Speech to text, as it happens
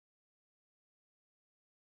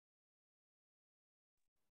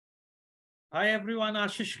Hi everyone,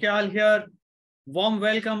 Ashish Kyal here. Warm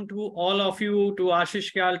welcome to all of you to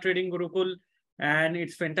Ashish Kyal Trading Gurukul. And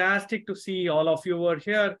it's fantastic to see all of you over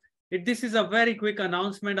here. This is a very quick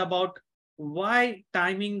announcement about why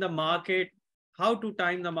timing the market, how to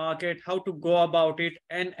time the market, how to go about it,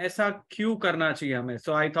 and ऐसा क्यों करना चाहिए हमें.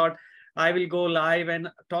 So I thought I will go live and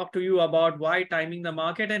talk to you about why timing the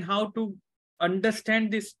market and how to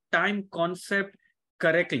understand this time concept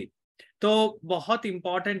correctly. तो बहुत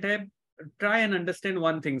important है. Try and understand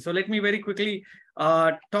one thing. So let me very quickly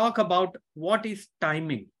talk about what is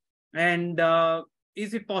timing and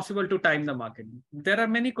is it possible to time the market? There are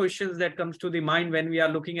many questions that comes to the mind when we are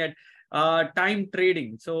looking at time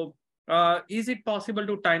trading. So is it possible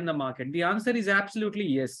to time the market? The answer is absolutely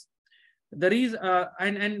yes. There is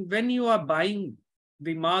and when you are buying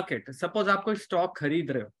the market, suppose आप कोई stock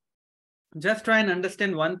खरीद रहे हो, just try and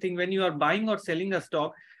understand one thing. When you are buying or selling a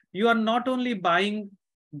stock, you are not only buying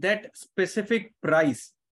that specific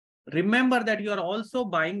price. Remember that you are also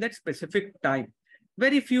buying that specific time.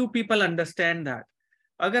 Very few people understand that.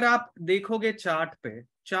 अगर आप देखोगे chart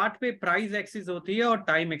पे price axis होती है और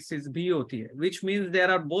time axis भी होती है, which means there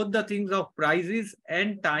are both the things of prices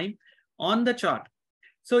and time on the chart.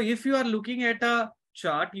 So if you are looking at a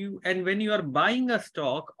chart, and when you are buying a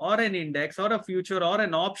stock or an index or a future or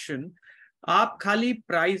an option, आप खाली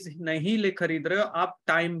price नहीं ले खरीद रहे हो, आप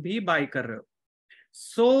time भी bye कर रहे हो.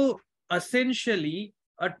 So essentially,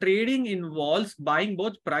 a trading involves buying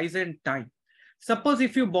both price and time. Suppose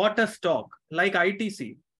if you bought a stock like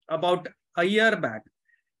ITC about a year back,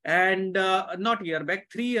 and not year back,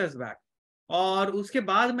 3 years back, और उसके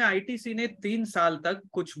बाद में ITC ने 3 साल तक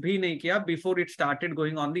कुछ भी नहीं किया before it started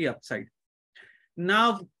going on the upside.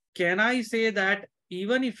 Now, can I say that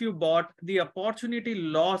even if you bought, the opportunity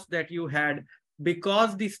loss that you had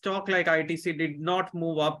because the stock like ITC did not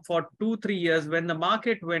move up for 2-3 years when the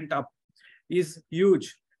market went up is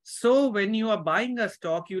huge. So when you are buying a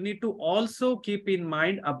stock, you need to also keep in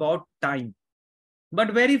mind about time. But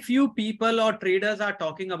very few people or traders are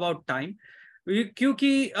talking about time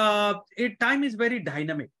because time is very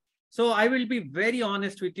dynamic. So I will be very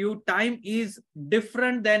honest with you. Time is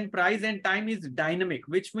different than price and time is dynamic,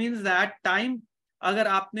 which means that time अगर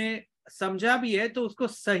आपने समझा भी है तो उसको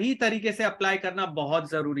सही तरीके से अप्लाई करना बहुत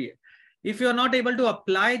जरूरी है. If you are not able to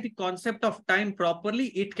apply the concept of time properly,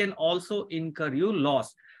 it can also incur you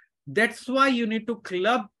loss. That's why you need to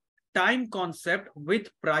club time concept with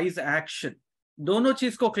price action. दोनों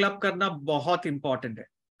चीज को क्लब करना बहुत important है.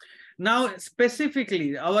 Now,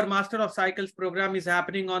 specifically, our Master of Cycles program is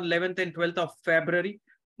happening on 11th and 12th of February,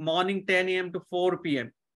 morning 10 a.m. to 4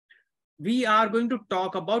 p.m. We are going to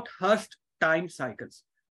talk about Hurst time cycles.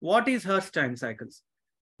 What is Hurst time cycles?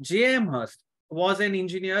 J.M. Hurst was an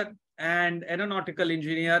engineer and aeronautical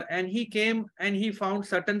engineer, and he came and he found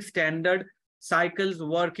certain standard cycles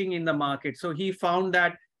working in the market. So he found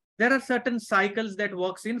that there are certain cycles that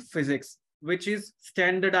works in physics, which is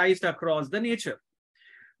standardized across the nature.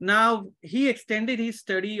 Now, he extended his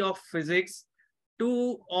study of physics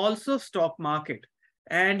to also stock market.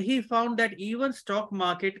 And he found that even stock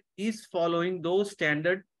market is following those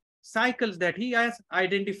standard cycles that he has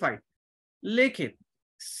identified. लेकिन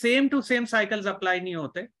same to same cycles apply नहीं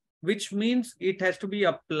होते, which means it has to be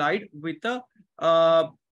applied with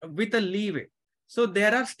a leeway. So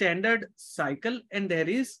there are standard cycle and there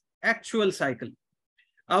is actual cycle.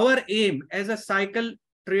 Our aim as a cycle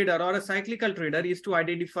trader or a cyclical trader is to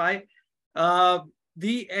identify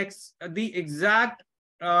the exact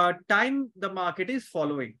time the market is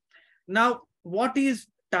following. Now, what is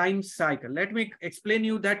time cycle? Let me explain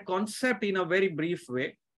you that concept in a very brief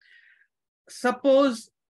way. Suppose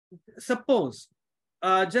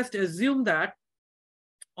just assume that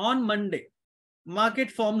on Monday, market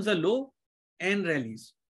forms a low and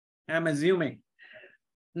rallies. I'm assuming.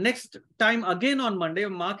 Next time again on Monday,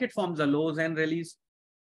 market forms a lows and rallies.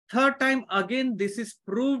 Third time again, this is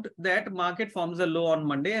proved that market forms a low on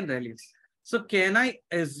Monday and rallies. So can I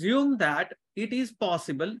assume that it is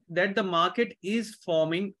possible that the market is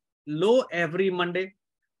forming low every Monday,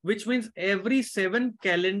 which means every 7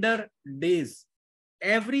 calendar days,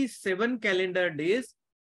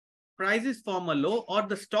 prices form a low or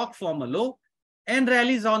the stock form a low and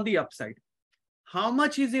rallies on the upside. How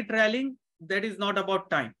much is it rallying? That is not about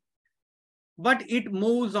time, but it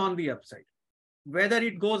moves on the upside. Whether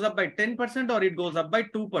it goes up by 10% or it goes up by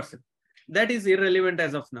 2%, that is irrelevant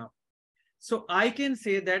as of now. So I can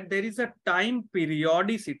say that there is a time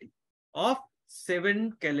periodicity of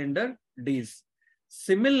 7 calendar days.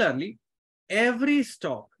 Similarly, every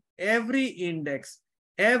stock, every index,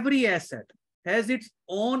 every asset has its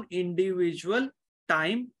own individual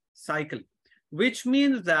time cycle, which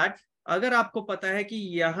means that अगर आपको पता है कि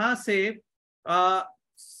यहां से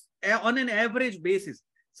on an average basis,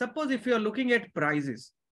 suppose if you are looking at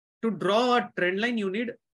prices, to draw a trend line you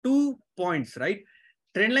need 2 points, right?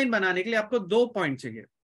 Trend line बनाने के लिए आपको 2 पॉइंट चाहिए.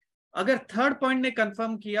 अगर थर्ड पॉइंट ने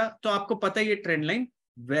कंफर्म किया तो आपको पता है ये ट्रेंड लाइन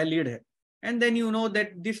वैलिड है, and then you know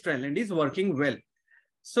that this trend line is working well.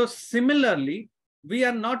 So similarly, we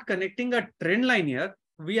are not connecting a trend line here,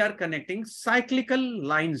 we are connecting cyclical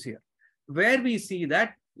lines here, where we see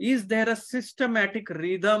that is there a systematic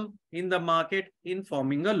rhythm in the market in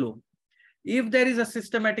forming a low. If there is a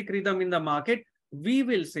systematic rhythm in the market, we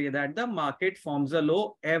will say that the market forms a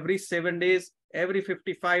low every 7 days, every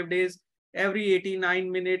 55 days, every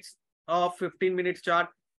 89 minutes or 15 minutes chart.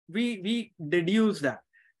 We deduce that.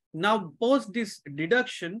 Now, post this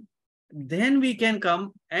deduction, then we can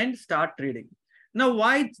come and start trading. Now,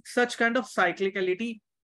 why such kind of cyclicality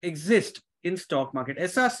exists in stock market?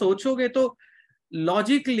 ऐसा सोचोगे तो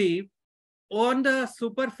logically, on the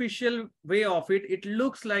superficial way of it, it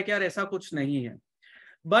looks like यार ऐसा कुछ नहीं है.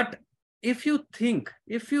 But if you think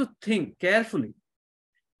carefully,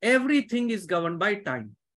 everything is governed by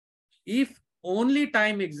time. If only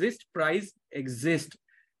time exists, price exists.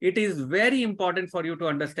 It is very important for you to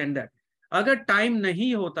understand that. अगर time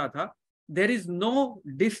नहीं होता था, there is no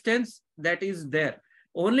distance that is there.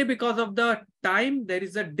 Only because of the time, there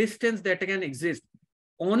is a distance that can exist.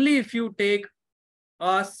 Only if you take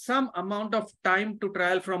some amount of time to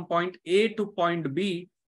travel from point A to point B,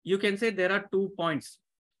 you can say there are 2 points.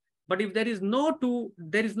 But if there is no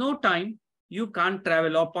time, you can't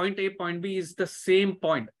travel, or point A, point B is the same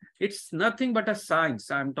point. It's nothing but a science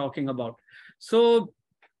I'm talking about. So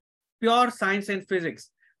pure science and physics.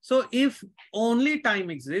 So if only time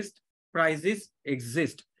exists, prices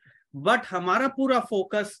exist. But हमारा पूरा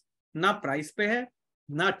focus ना price पे है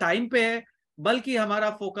ना time पे है, बल्कि हमारा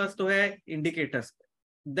फोकस तो है indicators.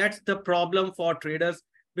 That's the problem for traders,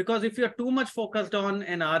 because if you're too much focused on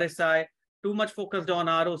an RSI, too much focused on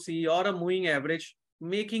ROC or a moving average,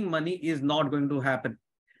 making money is not going to happen.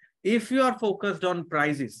 If you are focused on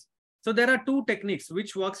prices, so there are 2 techniques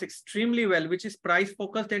which works extremely well, which is price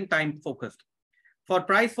focused and time focused. For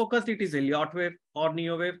price focused, it is Elliott wave or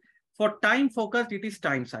Neo wave. For time focused, it is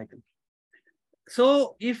time cycle.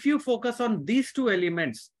 So if you focus on these 2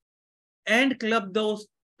 elements and club those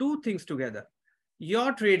 2 things together,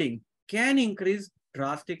 your trading can increase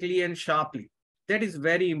drastically and sharply. That is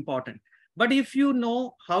very important. But if you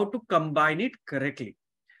know how to combine it correctly,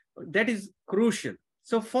 that is crucial.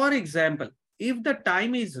 So for example, if the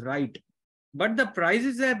time is right, but the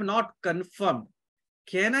prices have not confirmed,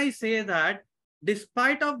 can I say that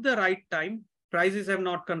despite of the right time, prices have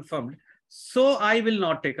not confirmed, so I will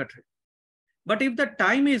not take a trade? But if the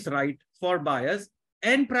time is right for buyers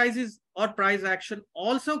and prices or price action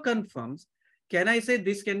also confirms, can I say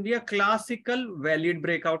this can be a classical valid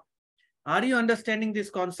breakout? Are you understanding this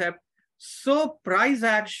concept? So price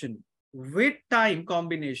action with time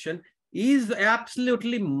combination is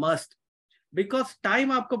absolutely must, because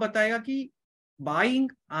time आपको बताएगा कि buying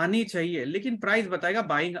आनी चाहिए, लेकिन price बताएगा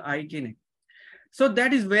buying आई कि नहीं. So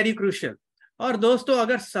that is very crucial. और दोस्तों,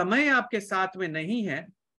 अगर समय आपके साथ में नहीं है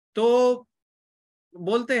तो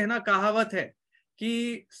बोलते हैं ना, कहावत है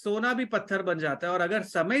कि सोना भी पत्थर बन जाता है, और अगर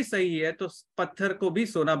समय सही है तो पत्थर को भी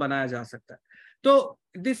सोना बनाया जा सकता है. तो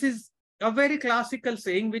this is a very classical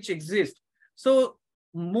saying which exists. So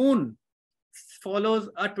moon follows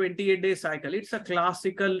a 28-day cycle. It's a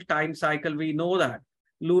classical time cycle. We know that.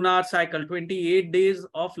 Lunar cycle, 28 days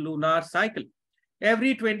of lunar cycle.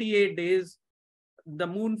 Every 28 days, the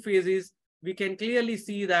moon phases, we can clearly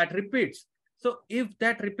see that repeats. So if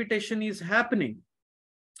that repetition is happening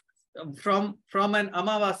from an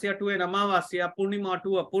Amavasya to an Amavasya, Purnima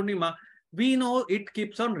to a Purnima, we know it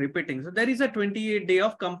keeps on repeating. So there is a 28-day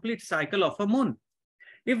of complete cycle of a moon.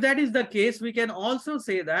 If that is the case, we can also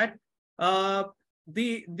say that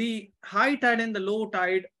the high tide and the low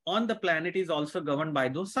tide on the planet is also governed by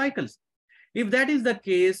those cycles. If that is the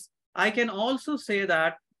case, I can also say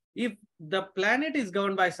that if the planet is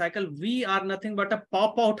governed by cycle, we are nothing but a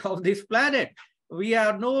pop out of this planet. We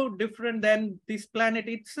are no different than this planet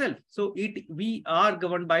itself. So we are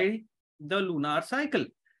governed by the lunar cycle.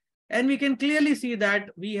 And we can clearly see that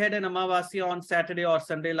we had an Amavasya on Saturday or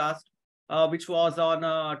Sunday last, which was on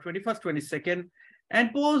 21st, 22nd.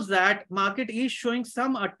 And post that, market is showing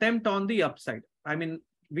some attempt on the upside. I mean,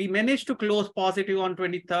 we managed to close positive on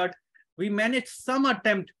 23rd. We managed some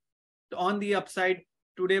attempt on the upside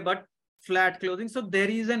today, but flat closing. So there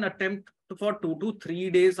is an attempt for 2 to 3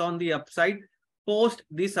 days on the upside post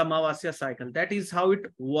this Amavasya cycle. That is how it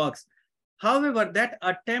works. However, that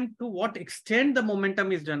attempt, to what extent the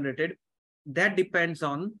momentum is generated, that depends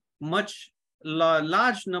on much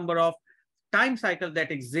large number of time cycles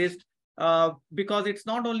that exist, because it's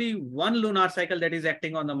not only one lunar cycle that is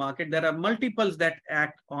acting on the market. There are multiples that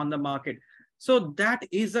act on the market. So that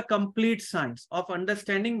is a complete science of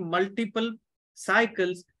understanding multiple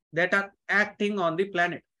cycles that are acting on the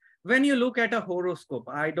planet. When you look at a horoscope,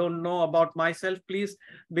 I don't know about myself, please,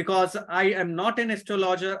 because I am not an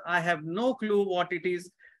astrologer. I have no clue what it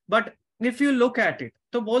is. But if you look at it,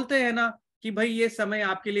 तो बोलते हैं ना कि भाई ये समय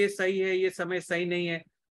आपके लिए सही है, ये समय सही नहीं है.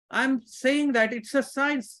 I'm saying that it's a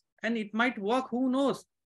science and it might work, who knows?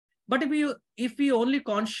 But if we only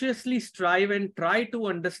consciously strive and try to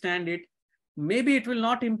understand it, maybe it will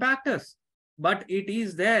not impact us, but it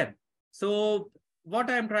is there. So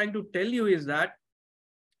what I'm trying to tell you is that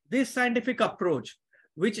this scientific approach,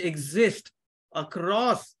 which exists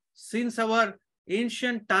across since our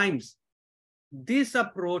ancient times, this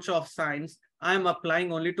approach of science, I am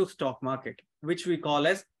applying only to stock market, which we call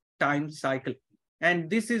as time cycle. And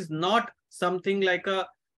this is not something like a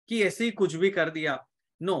कि ऐसे ही कुछ भी कर दिया.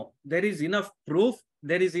 No, there is enough proof,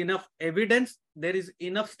 there is enough evidence, there is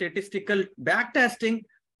enough statistical backtesting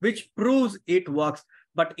which proves it works.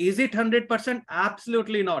 But is it 100%?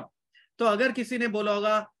 Absolutely not. तो अगर किसी ने बोला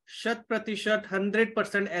होगा 100%,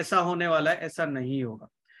 100% ऐसा होने वाला है, ऐसा नहीं होगा.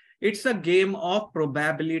 It's a game of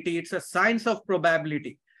probability. It's a science of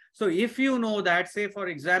probability. So if you know that, say for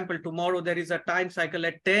example, tomorrow there is a time cycle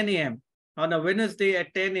at 10 a.m. On a Wednesday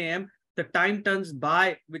at 10 a.m., the time turns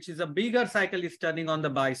buy, which is a bigger cycle, is turning on the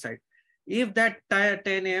buy side. If that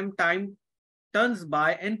 10 a.m. time turns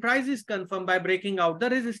buy and price is confirmed by breaking out the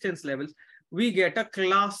resistance levels, we get a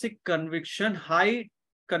classic conviction, high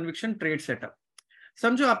conviction trade setup.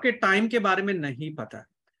 समझो आपके time के बारे में नहीं पता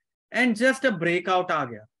and just a breakout आ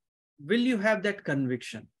गया. Will you have that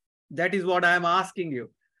conviction? That is what I am asking you.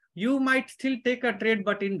 You might still take a trade,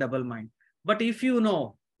 but in double mind. But if you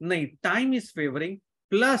know, nahi, time is favoring,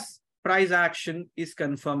 plus price action is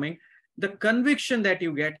confirming, the conviction that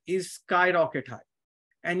you get is skyrocket high.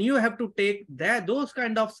 And you have to take those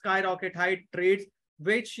kind of skyrocket high trades,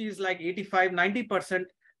 which is like 85, 90%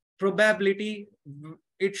 probability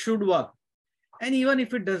it should work. And even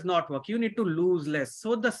if it does not work, you need to lose less.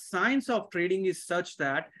 So the science of trading is such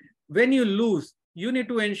that when you lose, you need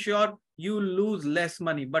to ensure you lose less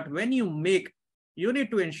money. But when you make, you need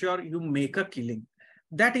to ensure you make a killing.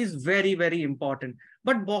 That is very, very important.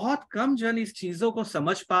 But बहुत कम जन इस चीजों को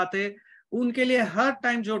समझ पाते. उनके लिए हर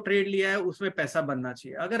time जो ट्रेड लिया है उसमें पैसा बनना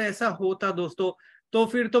चाहिए. अगर ऐसा होता दोस्तों, तो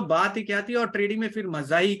फिर तो बात ही क्या थी और ट्रेडिंग में फिर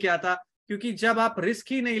मजा ही क्या था. क्योंकि जब आप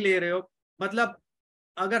रिस्क ही नहीं ले रहे हो, मतलब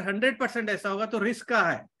अगर 100% ऐसा होगा तो रिस्क का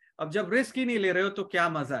है. अब जब रिस्क ही नहीं ले रहे हो तो क्या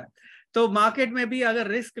मजा है. तो मार्केट में भी अगर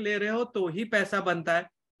रिस्क ले रहे हो तो ही पैसा बनता है,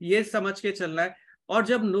 ये समझ के चलना है. और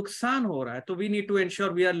जब नुकसान हो रहा है तो we need to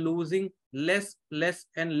ensure we are losing less, less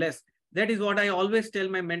and less. That is what I always tell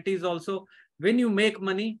my mentees also. When you make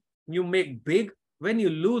money, you make big. When you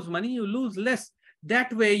lose money, you lose less.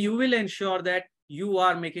 That way you will ensure that you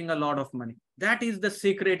are making a lot of money. That is the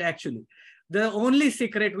secret actually. The only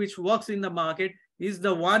secret which works in the market is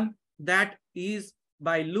the one that is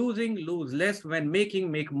by losing, lose less, when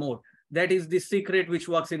making, make more. That is the secret which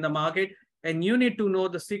works in the market. And you need to know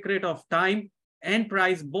the secret of time and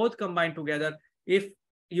price both combined together if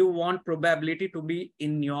you want probability to be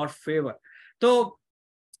in your favor. तो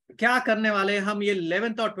क्या करने वाले हैं हम ये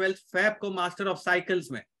 11th और 12th Feb को Master of Cycles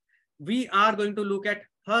में? We are going to look at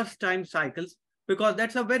first time cycles because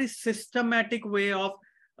that's a very systematic way of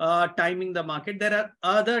timing the market. There are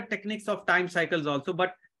other techniques of time cycles also,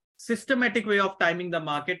 but systematic way of timing the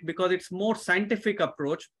market because it's more scientific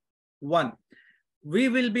approach. One, we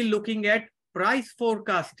will be looking at price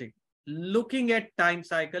forecasting, looking at time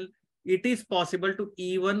cycle. It is possible to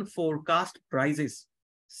even forecast prices.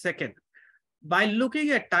 Second, by looking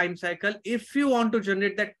at time cycle, if you want to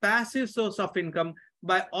generate that passive source of income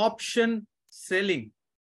by option selling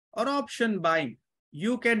or option buying,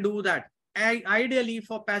 you can do that. Ideally,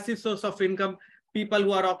 for passive source of income, people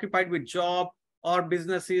who are occupied with job or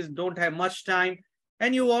businesses don't have much time,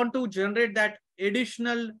 and you want to generate that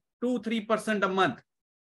additional 2-3% a month.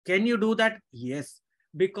 Can you do that? Yes,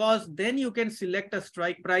 because then you can select a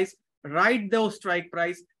strike price, write those strike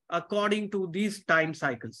price according to these time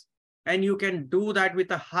cycles. And you can do that with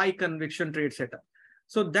a high conviction trade setup.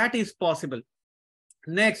 So that is possible.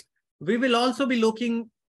 Next, we will also be looking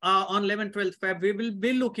on 11th, 12th Feb, we will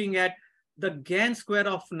be looking at the Gann square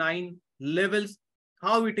of 9 levels,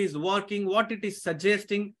 how it is working, what it is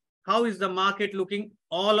suggesting, how is the market looking,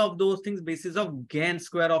 all of those things basis of Gann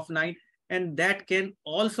square of 9. And that can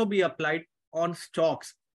also be applied on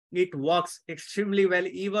stocks. It works extremely well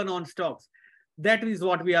even on stocks. That is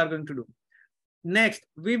what we are going to do. Next,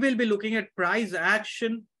 we will be looking at price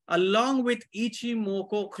action along with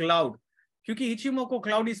Ichimoku Cloud. क्योंकि Ichimoku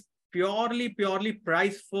Cloud is purely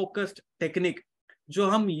price focused technique जो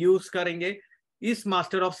हम use करेंगे इस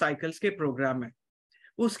Master of Cycles के programme में.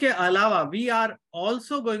 उसके अलावा we are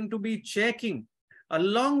also going to be checking,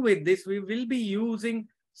 along with this we will be using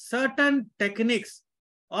certain techniques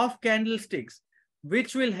of candlesticks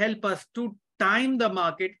which will help us to time the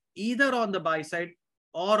market either on the buy side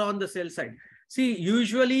or on the sell side. See,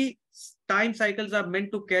 usually time cycles are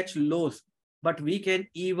meant to catch lows, but we can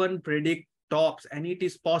even predict tops, and it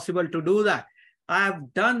is possible to do that. I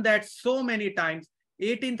have done that so many times.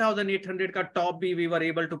 18,800 ka top bhi we were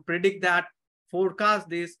able to predict that, forecast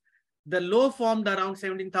this. The low formed around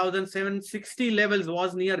 17,760 levels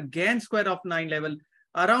was near Gann square of 9 level.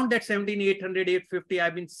 Around that 17,800, 850,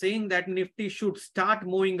 I've been saying that Nifty should start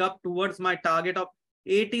moving up towards my target of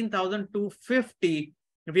 18,250.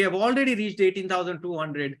 We have already reached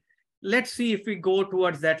 18,200. Let's see if we go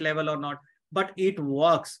towards that level or not, but it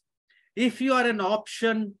works. If you are an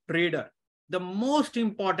option trader, the most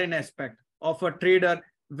important aspect of a trader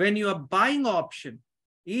when you are buying option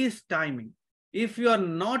is timing. If you are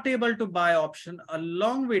not able to buy option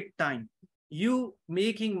along with time, you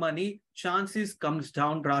making money chances comes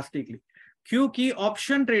down drastically. क्योंकि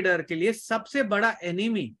option trader के लिए सबसे बड़ा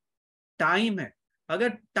enemy time है. अगर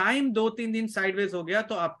time 2-3 दिन sideways हो गया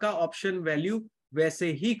तो आपका ऑप्शन वैल्यू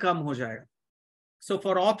वैसे ही कम हो जाएगा. So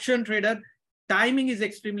for option trader, timing is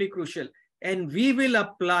extremely crucial, and we will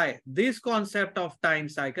apply this concept of time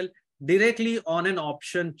cycle directly on an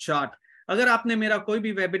option chart. अगर आपने मेरा कोई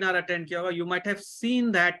भी वेबिनार अटेंड किया होगा, you might have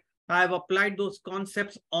seen that I have applied those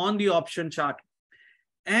concepts on the option chart.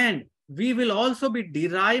 And we will also be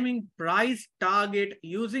deriving price target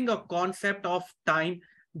using a concept of time,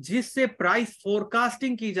 जिससे price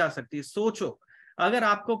forecasting की जा सकती है. सोचो, अगर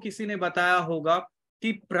आपको किसी ने बताया होगा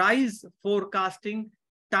कि प्राइस फोरकास्टिंग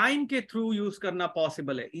टाइम के थ्रू यूज करना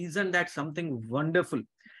पॉसिबल है, isn't that something wonderful?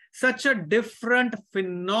 Such a different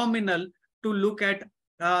phenomenal to look at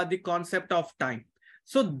the concept of time.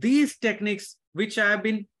 So these techniques which I have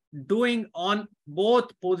been doing on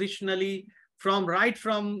both positionally from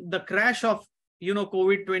the crash of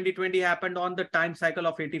COVID 2020 happened on the time cycle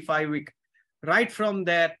of 85 week. Right from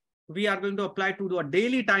there, we are going to apply to a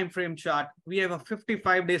daily time frame chart. We have a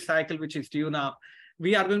 55-day cycle which is due now.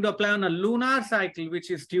 We are going to apply on a lunar cycle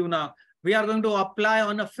which is due now. We are going to apply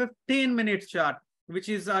on a 15-minute chart which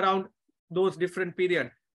is around those different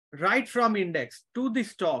periods. Right from index to the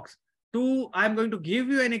stocks to, I'm going to give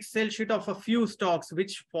you an Excel sheet of a few stocks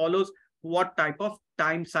which follows what type of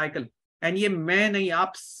time cycle. And ये मैं नहीं,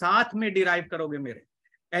 आप साथ में derive करोगे मेरे.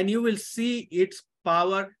 And you will see its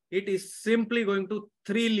power. It is simply going to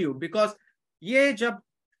thrill you, because ये जब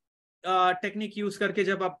टेक्निक यूज करके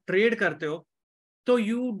जब आप ट्रेड करते हो तो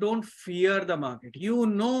you don't fear the market. You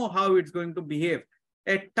know how it's going to behave.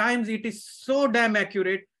 At times it is so damn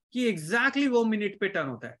accurate कि exactly वो मिनट पे टर्न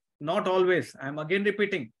होता है. Not always. I'm again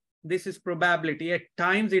repeating. This is probability. At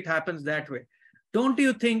times it happens that way. Don't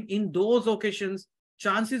you think in those occasions,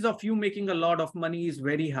 chances of you making a lot of money is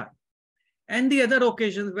very high? And the other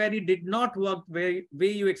occasions where it did not work way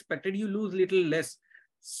you expected, you lose little less.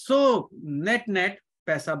 So net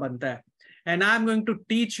paisa banta hai. And I'm going to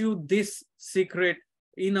teach you this secret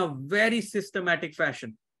in a very systematic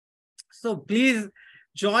fashion. So please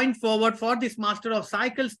join forward for this Master of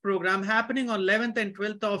Cycles program happening on 11th and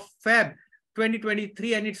 12th of Feb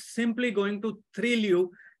 2023, and it's simply going to thrill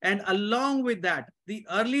you. And along with that, the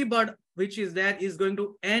early bird which is there is going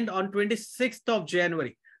to end on 26th of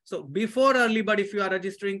January. So before early bird, if you are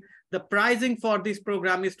registering, the pricing for this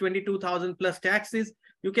program is 22,000 plus taxes.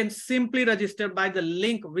 You can simply register by the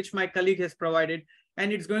link which my colleague has provided,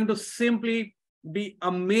 and it's going to simply be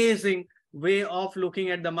amazing way of looking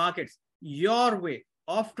at the markets. Your way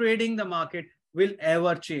of trading the market will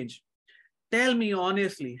ever change. Tell me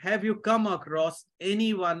honestly, have you come across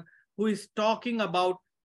anyone who is talking about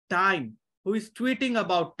time, who is tweeting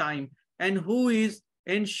about time, and who is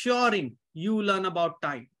ensuring you learn about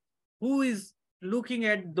time? Who is looking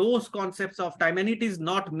at those concepts of time? And it is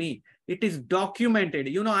not me. It is documented.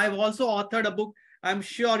 You know, I've also authored a book. I'm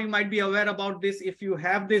sure you might be aware about this if you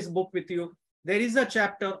have this book with you. There is a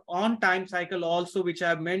chapter on time cycle also, which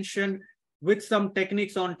I've mentioned with some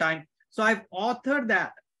techniques on time. So I've authored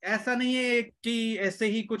that. ऐसा नहीं है कि ऐसे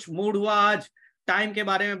ही कुछ mood हुआ आज time के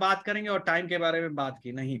बारे में बात करेंगे और टाइम के बारे में बात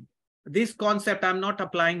की, नहीं. This concept I'm not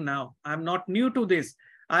applying now. I'm not new to this.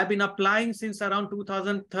 I've been applying since around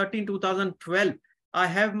 2013, 2012. I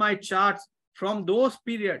have my charts from those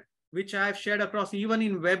periods, which I have shared across even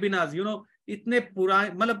in webinars. You know, itne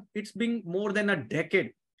pura, it's been more than a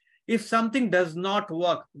decade. If something does not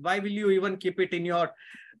work, why will you even keep it in your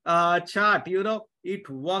chart? You know, it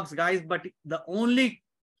works, guys, but the only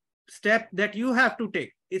step that you have to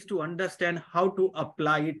take is to understand how to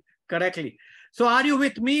apply it correctly. So are you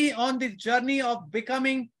with me on this journey of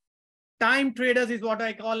becoming time traders, is what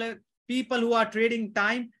I call it, people who are trading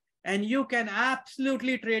time? And you can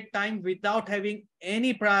absolutely trade time without having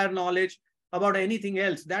any prior knowledge about anything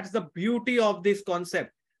else. That's the beauty of this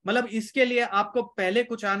concept. मतलब इसके लिए आपको पहले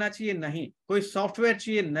कुछ आना चाहिए नहीं, कोई सॉफ्टवेयर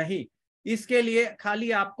चाहिए नहीं, इसके लिए खाली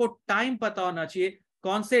आपको टाइम पता होना चाहिए,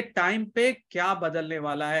 कौन से टाइम पे क्या बदलने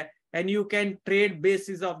वाला है, and you can trade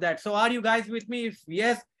basis of that. So are you guys with me? If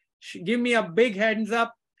yes, give me a big hands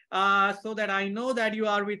up so that I know that you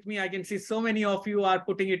are with me. I can see so many of you are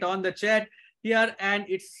putting it on the chat here, and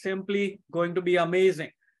it's simply going to be amazing.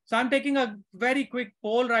 So I'm taking a very quick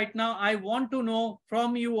poll right now. I want to know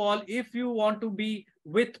from you all, if you want to be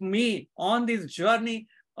with me on this journey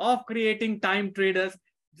of creating time traders,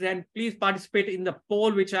 then please participate in the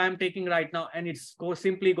poll which I am taking right now, and it's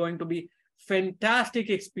simply going to be fantastic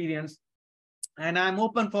experience. And I'm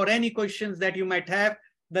open for any questions that you might have.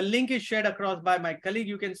 The link is shared across by my colleague.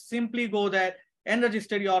 You can simply go there and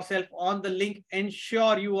register yourself on the link.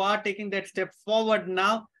 Ensure you are taking that step forward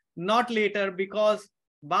now, not later, because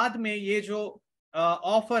बाद में ये जो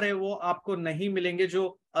offer है वो आपको नहीं मिलेंगे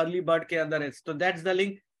जो अर्ली बर्ड के अंदर है. So that's the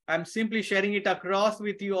link. I'm simply sharing it across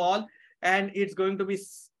with you all, and it's going to be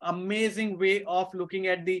amazing way of looking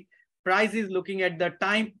at the prices, looking at the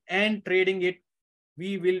time and trading it.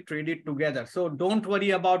 We will trade it together. So don't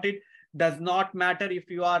worry about it. Does not matter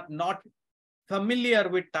if you are not familiar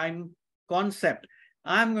with time concept.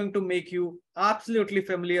 I'm going to make you absolutely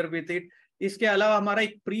familiar with it. इसके अलावा हमारा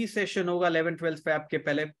एक pre session होगा 11-12 fab के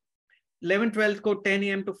पहले. 11-12 को 10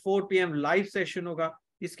 AM to 4 PM live session होगा.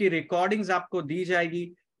 इसकी रिकॉर्डिंग्स आपको दी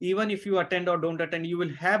जाएगी. Even if you attend or don't attend, you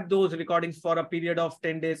will have those recordings for a period of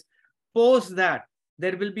 10 days. Post that,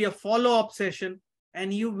 there will be a follow-up session,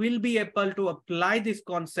 and you will be able to apply this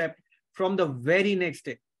concept from the very next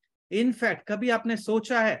day. In fact, कभी आपने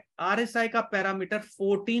सोचा है RSI का parameter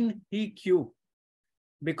 14 ही क्यों?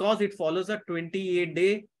 Because it follows a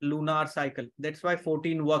 28-day lunar cycle. That's why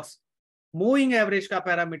 14 works. Moving average का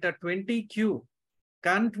parameter 20 क्यों?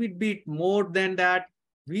 Can't we beat more than that?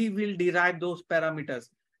 We will derive those parameters.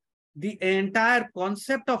 The entire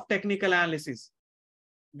concept of technical analysis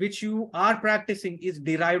which you are practicing is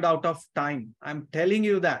derived out of time. I'm telling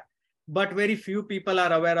you that, but very few people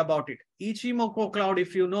are aware about it. Ichimoku cloud,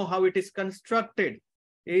 if you know how it is constructed,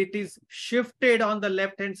 it is shifted on the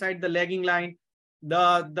left-hand side, the lagging line.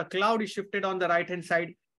 The cloud is shifted on the right-hand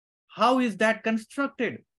side. How is that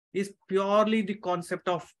constructed? Is purely the concept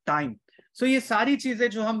of time. So ये सारी चीजें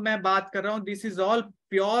जो मैं बात कर रहा हूँ, this is all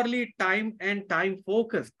purely time and time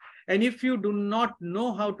focused. And if you do not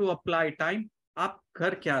know how to apply time, आप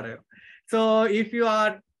कर क्या रहे हो? So if you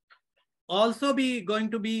are also be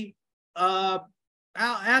going to be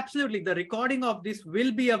absolutely, the recording of this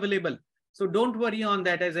will be available. So don't worry on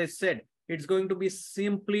that. As I said, it's going to be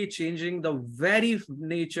simply changing the very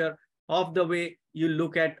nature of the way you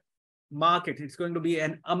look at market. It's going to be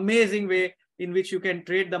an amazing way in which you can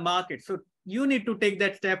trade the market. So you need to take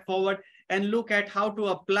that step forward and look at how to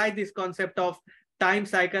apply this concept of time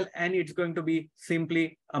cycle, and it's going to be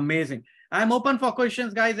simply amazing. I'm open for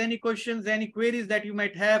questions, guys. Any questions, any queries that you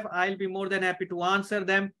might have, I'll be more than happy to answer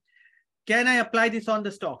them. Can I apply this on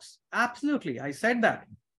the stocks? Absolutely. I said that.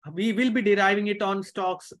 We will be deriving it on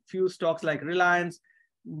stocks, few stocks like Reliance,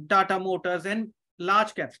 Tata Motors, and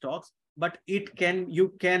large cap stocks, but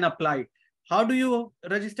you can apply it. How do you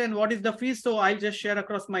register and what is the fees? So I'll just share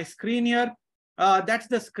across my screen here. That's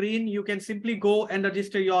the screen. You can simply go and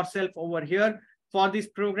register yourself over here for this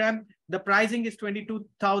program. The pricing is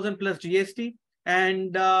 22,000 plus GST,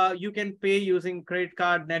 and you can pay using credit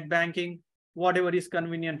card, net banking, whatever is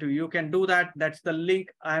convenient to you. You can do that. That's the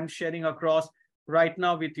link I'm sharing across right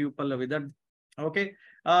now with you, Pallavi. Okay.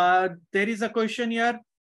 There is a question here.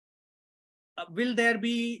 Will there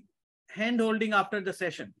be hand holding after the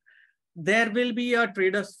session? There will be a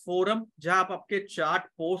traders forum जहां आप आपके chart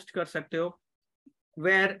post कर सकते हो,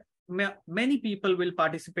 where many people will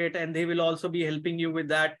participate and they will also be helping you with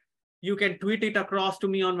that. You can tweet it across to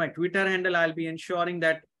me on my Twitter handle. I'll be ensuring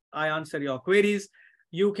that I answer your queries.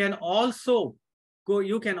 You can also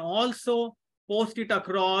post it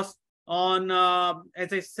across on,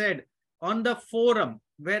 as I said, on the forum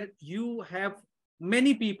where you have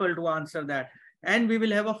many people to answer that. And we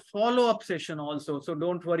will have a follow-up session also. So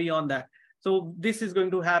don't worry on that. So this is going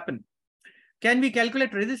to happen. Can we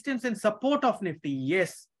calculate resistance and support of Nifty?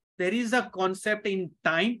 Yes, there is a concept in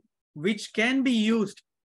time which can be used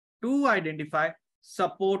to identify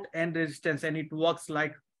support and resistance, and it works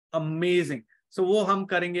like amazing. So wo hum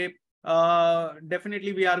karenge.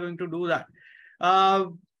 Definitely we are going to do that.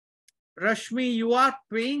 Rashmi, you are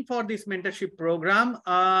paying for this mentorship program.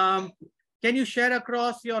 Can you share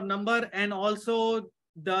across your number and also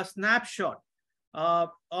the snapshot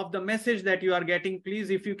of the message that you are getting? Please,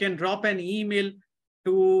 if you can drop an email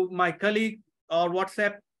to my colleague or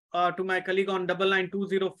WhatsApp to my colleague on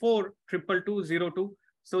 99204 22202,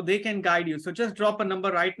 so they can guide you. So just drop a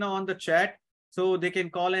number right now on the chat so they can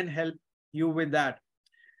call and help you with that.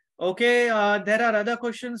 Okay, there are other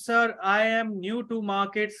questions, sir. I am new to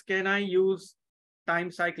markets. Can I use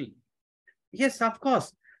time cycle? Yes, of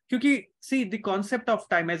course. Because see, the concept of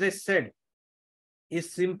time, as I said,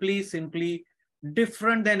 is simply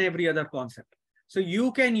different than every other concept. So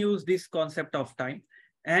you can use this concept of time.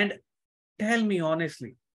 And tell me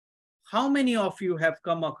honestly, how many of you have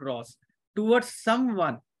come across towards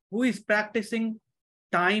someone who is practicing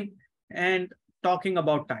time and talking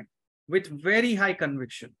about time with very high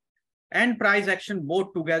conviction and price action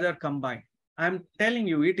both together combined? I'm telling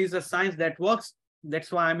you, it is a science that works.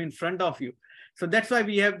 That's why I'm in front of you. So that's why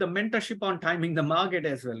we have the mentorship on timing the market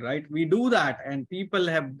as well, right? We do that, and people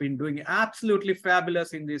have been doing absolutely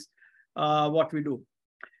fabulous in this, what we do.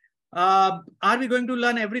 Are we going to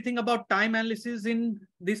learn everything about time analysis in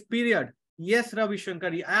this period? Yes, Ravi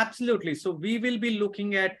Shankari, absolutely. So we will be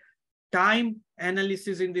looking at time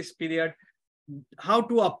analysis in this period, how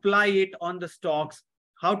to apply it on the stocks,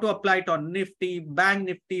 how to apply it on Nifty, Bank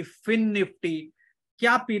Nifty, Fin Nifty,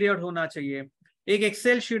 क्या period होना चाहिए. एक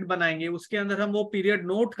Excel sheet बनाएंगे, उसके अंदर हम वो period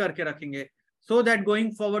note करके रखेंगे, so that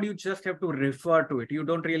going forward you just have to refer to it. You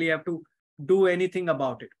don't really have to do anything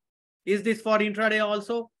about it. Is this for intraday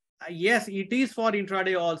also? Yes, it is for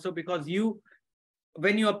intraday also, because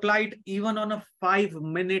when you apply it even on a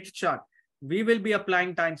 5-minute chart, we will be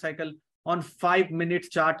applying time cycle on 5-minute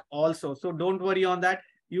chart also. So don't worry on that.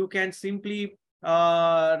 You can simply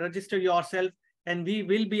register yourself, and we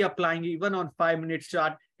will be applying even on 5-minute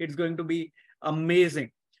chart. It's going to be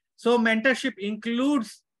amazing. So mentorship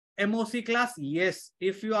includes MOC class. Yes,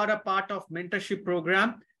 if you are a part of mentorship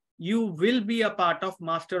program, you will be a part of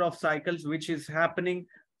Master of Cycles, which is happening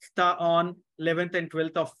on 11th and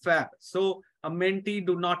 12th of Feb. So a mentee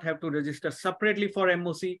do not have to register separately for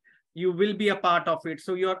MOC. You will be a part of it.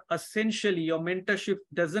 So your mentorship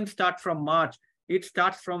doesn't start from March. It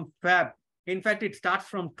starts from Feb. In fact, it starts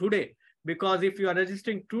from today, because if you are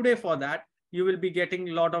registering today for that, you will be getting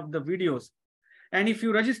a lot of the videos. And if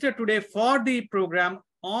you register today for the program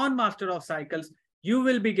on Master of Cycles, you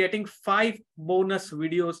will be getting 5 bonus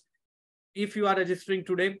videos if you are registering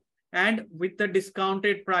today, and with the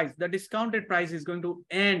discounted price. The discounted price is going to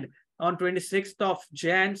end on 26th of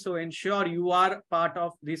Jan. So ensure you are part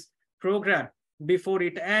of this program before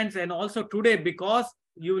it ends, and also today, because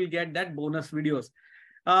you will get that bonus videos.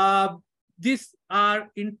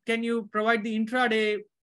 Can you provide the intraday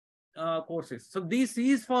courses? So this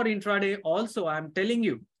is for intraday also. I'm telling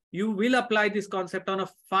you, you will apply this concept on a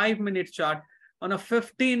 5-minute chart, on a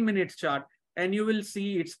 15-minute chart, and you will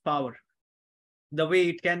see its power, the way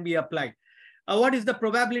it can be applied. What is the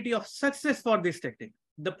probability of success for this technique?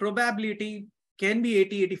 The probability can be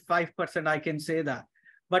 80-85%, I can say that.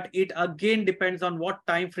 But it again depends on what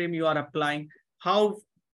time frame you are applying, how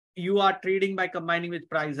you are trading by combining with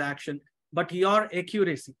price action. But your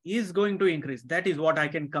accuracy is going to increase. That is what I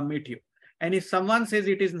can commit you. And if someone says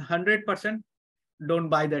it is 100%, don't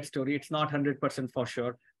buy that story. It's not 100% for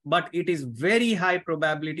sure, but it is very high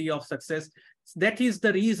probability of success. That is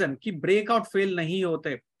the reason कि breakout fail नहीं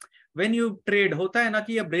होते. When you trade, होता है ना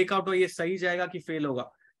कि ये breakout हो, ये सही जाएगा कि fail होगा.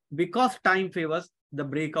 Because time favors, the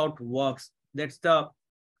breakout works. That's the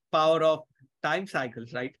power of time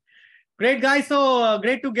cycles, right? Great, guys. So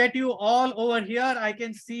great to get you all over here. I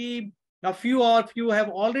can see a few of you have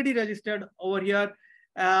already registered over here.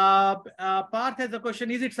 Parth has a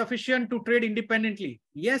question. Is it sufficient to trade independently?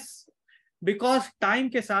 Yes, because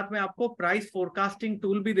time के साथ में आपको price forecasting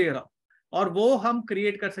tool भी दे रहा हूं, और वो हम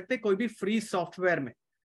create कर सकते हैं कोई भी free software में.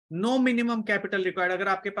 No minimum capital required. अगर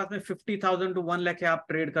आपके पास में 50,000 to 1 lakh है, आप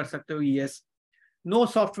trade कर सकते हो. Yes. No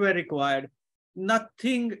software required.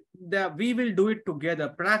 Nothing. That we will do it together.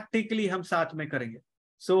 Practically हम साथ में करेंगे.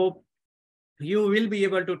 So you will be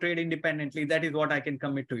able to trade independently. That is what I can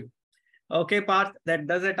commit to you. Okay, Parth,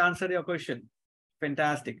 does that answer your question?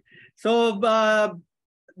 Fantastic. So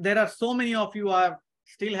there are so many of you are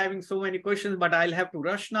still having so many questions, but I'll have to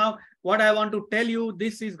rush now. What I want to tell you,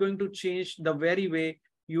 this is going to change the very way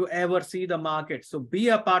you ever see the market. So be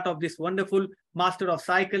a part of this wonderful Master of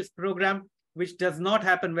Cycles program, which does not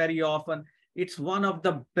happen very often. It's one of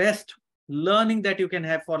the best learning that you can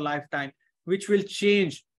have for lifetime. which will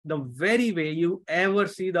change the very way you ever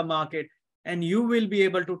see the market. And you will be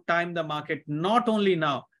able to time the market not only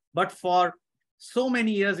now, but for so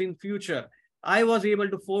many years in future. I was able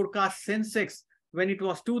to forecast Sensex when it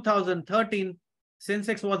was 2013.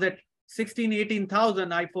 Sensex was at 16,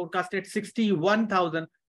 18,000. I forecasted 61,000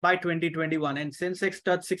 by 2021, and Sensex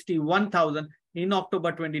touched 61,000 in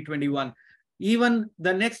October 2021. Even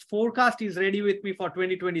the next forecast is ready with me for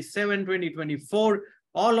 2027, 2024.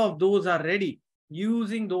 All of those are ready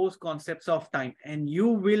using those concepts of time, and you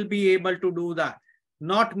will be able to do that.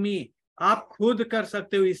 Not me. आप खुद कर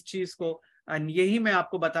सकते हो इस चीज को, and यही मैं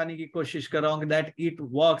आपको बताने की कोशिश कर रहा हूँ that it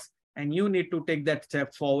works, and you need to take that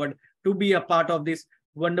step forward to be a part of this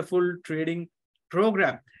wonderful trading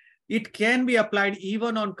program. It can be applied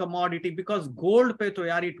even on commodity, because gold pe to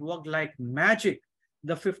yaar it worked like magic.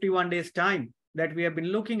 The 51 days time that we have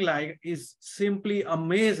been looking like is simply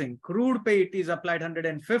amazing. Crude pe it is applied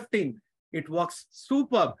 115. It works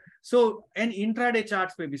superb. So, and intraday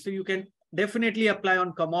charts maybe. So you can definitely apply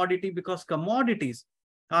on commodity, because commodities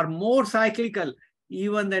are more cyclical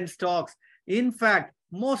even than stocks. In fact,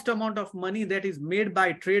 most amount of money that is made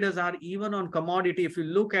by traders are even on commodity. If you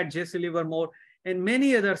look at Jesse Livermore and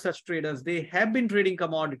many other such traders, they have been trading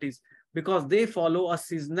commodities because they follow a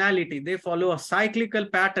seasonality. They follow a cyclical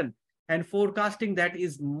pattern, and forecasting that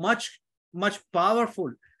is much, much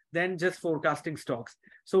powerful than just forecasting stocks.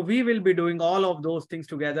 So we will be doing all of those things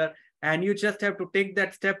together, and you just have to take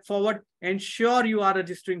that step forward. Ensure you are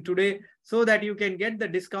registering today so that you can get the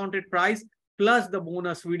discounted price plus the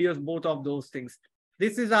bonus videos, both of those things.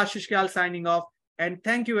 This is Ashish Kyal signing off, and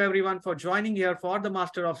thank you everyone for joining here for the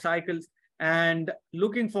Master of Cycles, and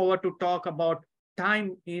looking forward to talk about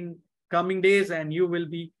time in coming days, and you will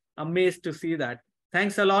be amazed to see that.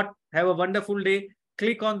 Thanks a lot. Have a wonderful day.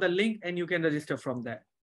 Click on the link and you can register from there.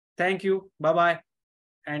 Thank you. Bye-bye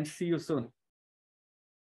and see you soon.